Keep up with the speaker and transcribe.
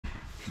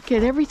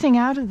get everything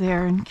out of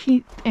there and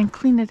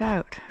clean it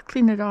out,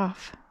 clean it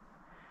off.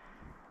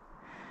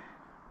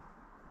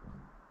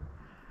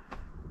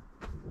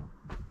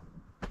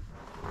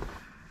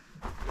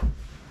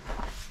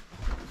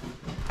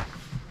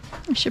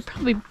 I should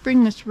probably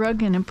bring this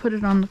rug in and put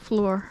it on the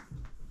floor.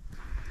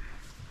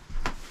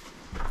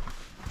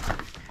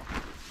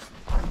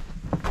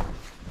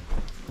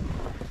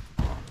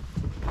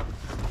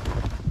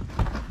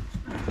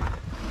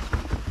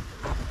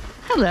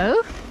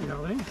 Hello.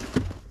 Darling.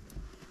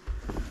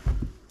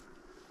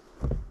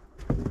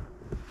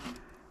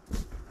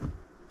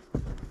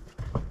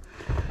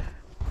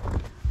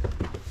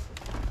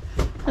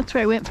 That's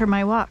where I went for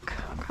my walk,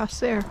 across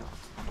there.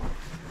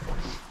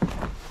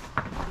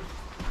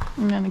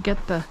 I'm gonna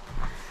get the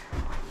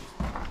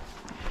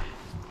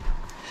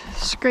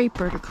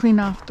scraper to clean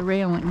off the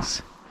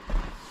railings.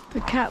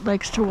 The cat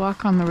likes to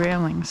walk on the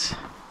railings,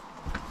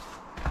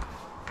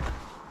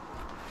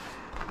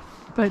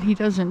 but he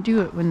doesn't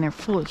do it when they're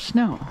full of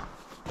snow.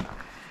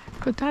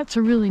 But that's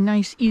a really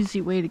nice,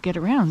 easy way to get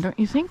around, don't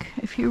you think,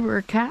 if you were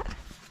a cat?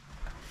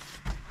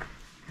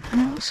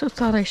 I also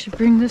thought I should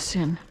bring this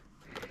in.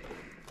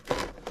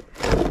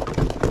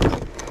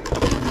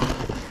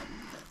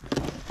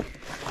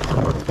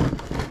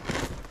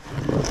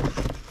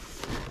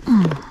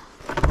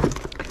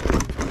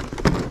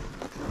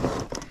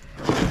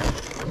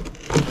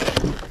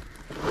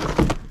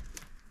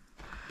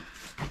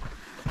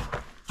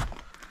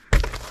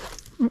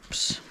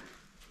 Oops,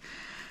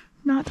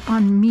 not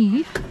on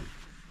me.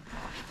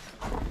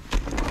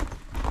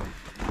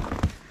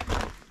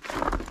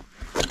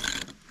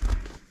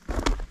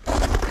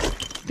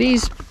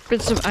 These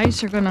bits of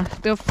ice are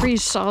they'll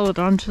freeze solid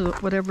onto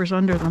whatever's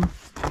under them.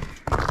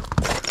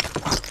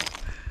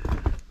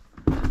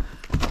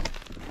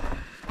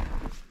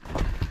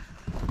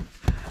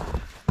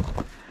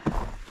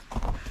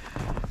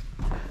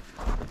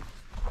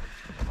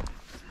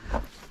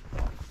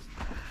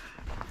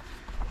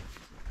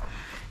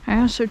 I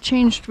also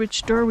changed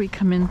which door we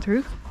come in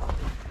through.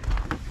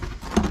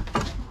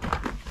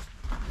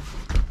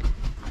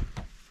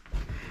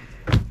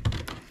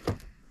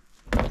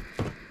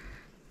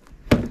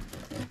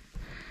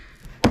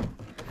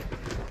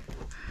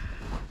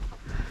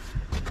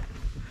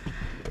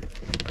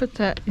 Put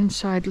that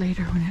inside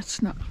later when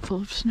it's not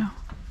full of snow.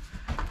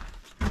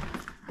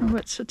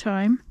 What's the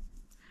time?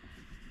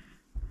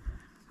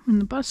 When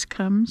the bus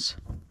comes.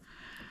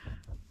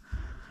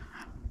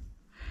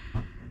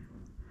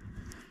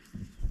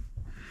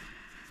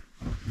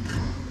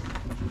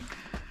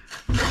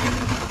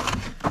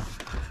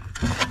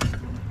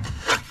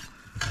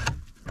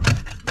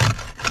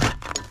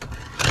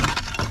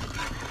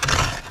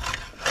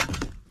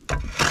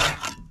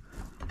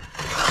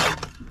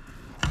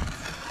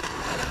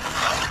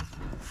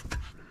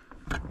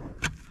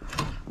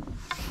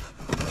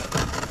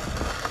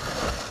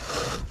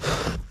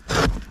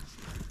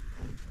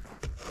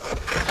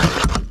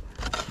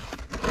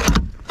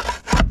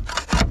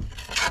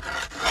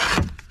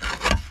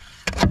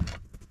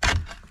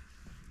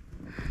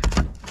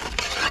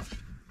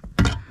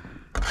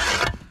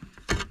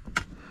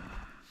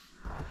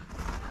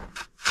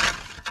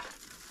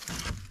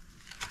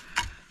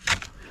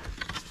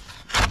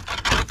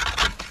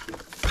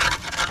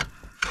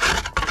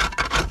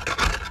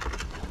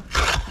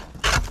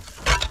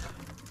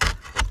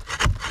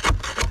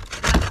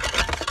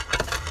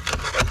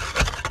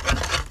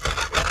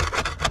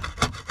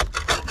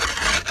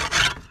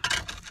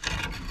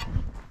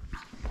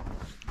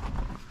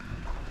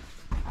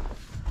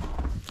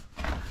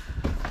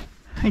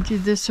 I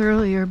did this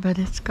earlier, but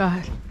it's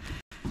got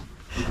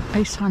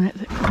ice on it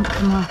that won't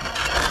come off.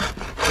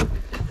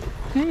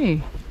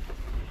 Hey,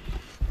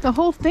 the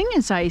whole thing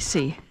is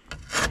icy.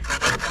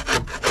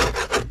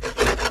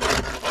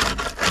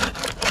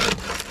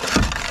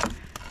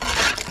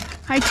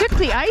 I took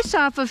the ice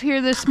off of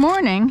here this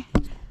morning.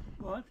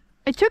 What?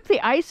 I took the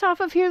ice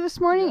off of here this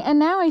morning, and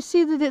now I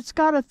see that it's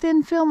got a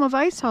thin film of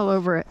ice all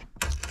over it.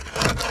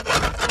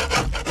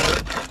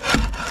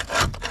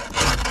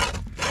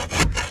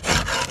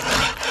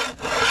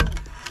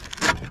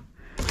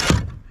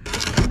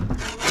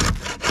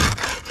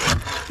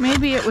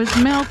 Maybe it was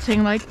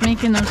melting, like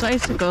making those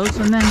icicles,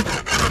 and then...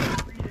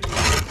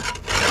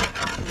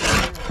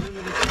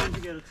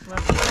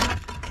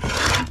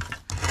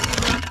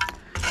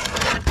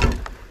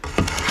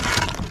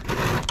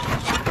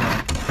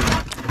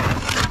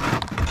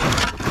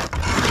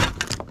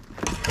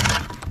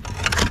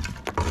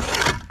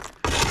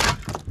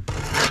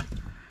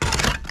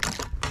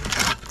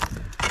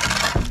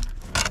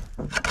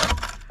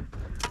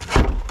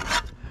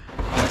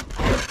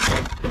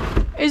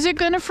 Is it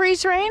gonna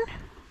freeze rain?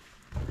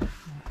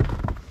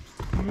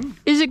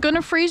 Is it going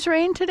to freeze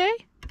rain today?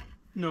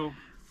 No.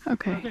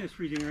 Okay. I think it's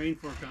freezing rain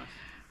forecast.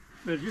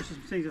 But just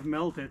some things have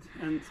melted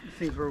and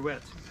things were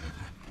wet.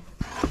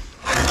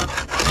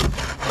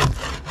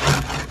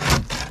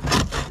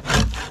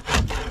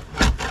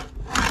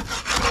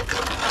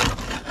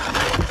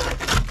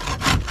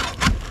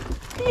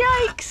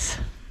 Yikes!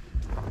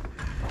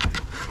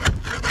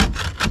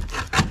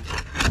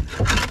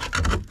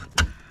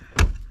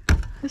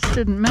 It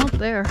didn't melt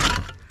there.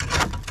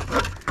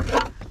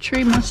 The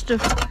tree must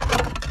have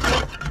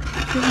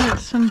given it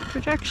some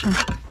protection.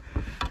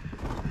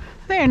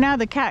 There, now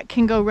the cat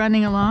can go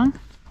running along.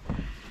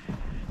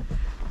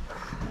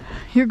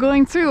 You're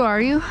going through,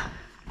 are you?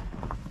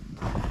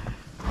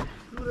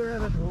 Through the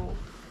rabbit hole.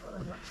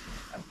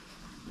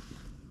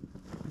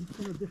 It's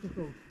kind of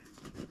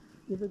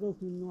difficult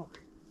to knock.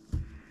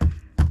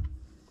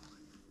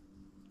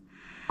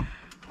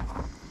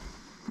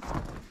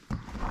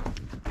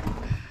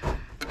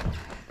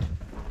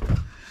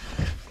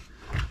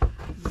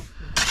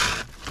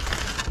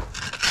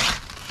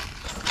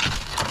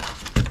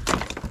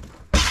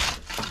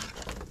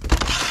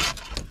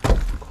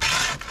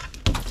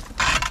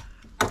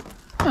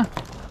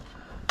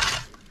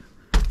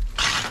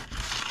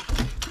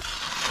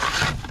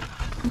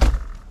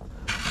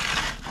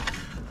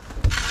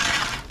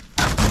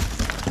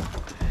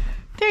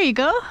 There you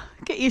go.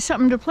 Get you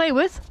something to play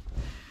with.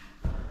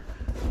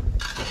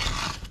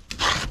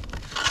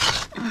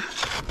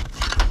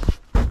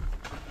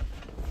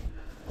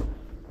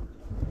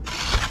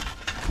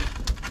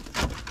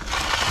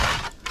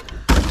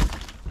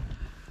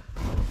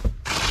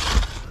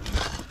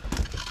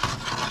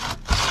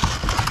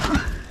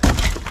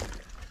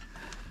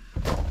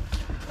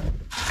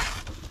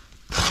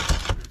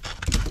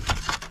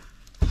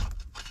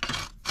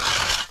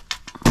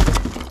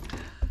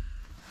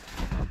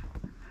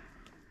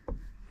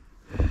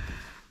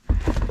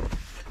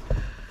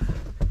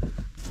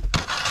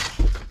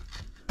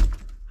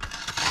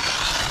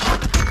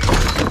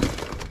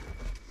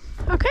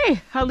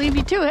 Okay, I'll leave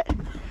you to it. You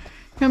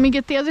want me to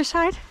get the other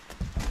side?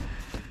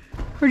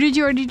 Or did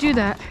you already do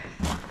that?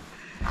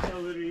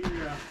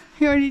 Yeah.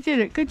 You already did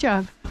it. Good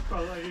job.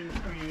 Well, I didn't.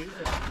 I mean,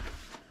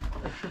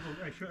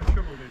 I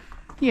shoveled it.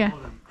 Yeah.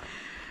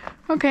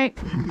 Okay.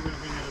 You're gonna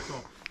bring it at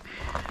all.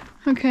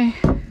 Okay.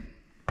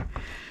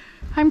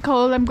 I'm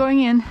cold. I'm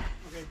going in.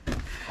 Okay.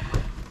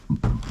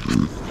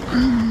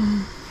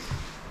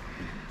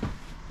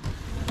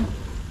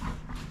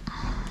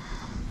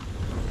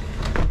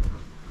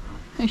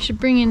 I should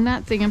bring in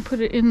that thing and put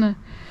it in the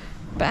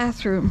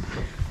bathroom,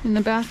 in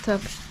the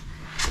bathtub.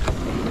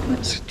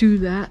 Let's do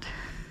that.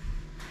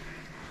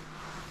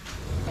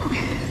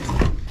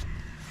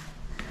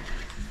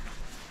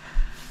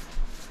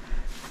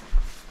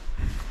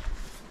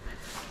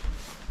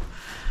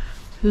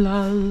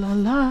 La la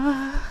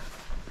la,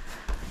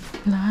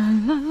 la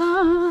la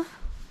la,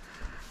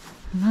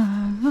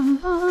 la la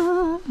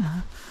la,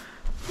 la.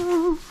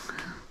 Oh.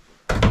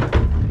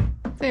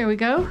 There we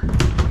go.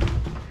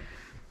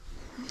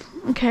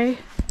 Okay.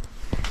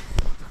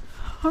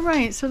 All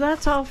right, so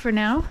that's all for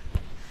now.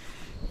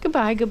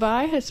 Goodbye,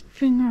 goodbye. Let's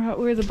figure out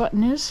where the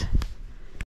button is.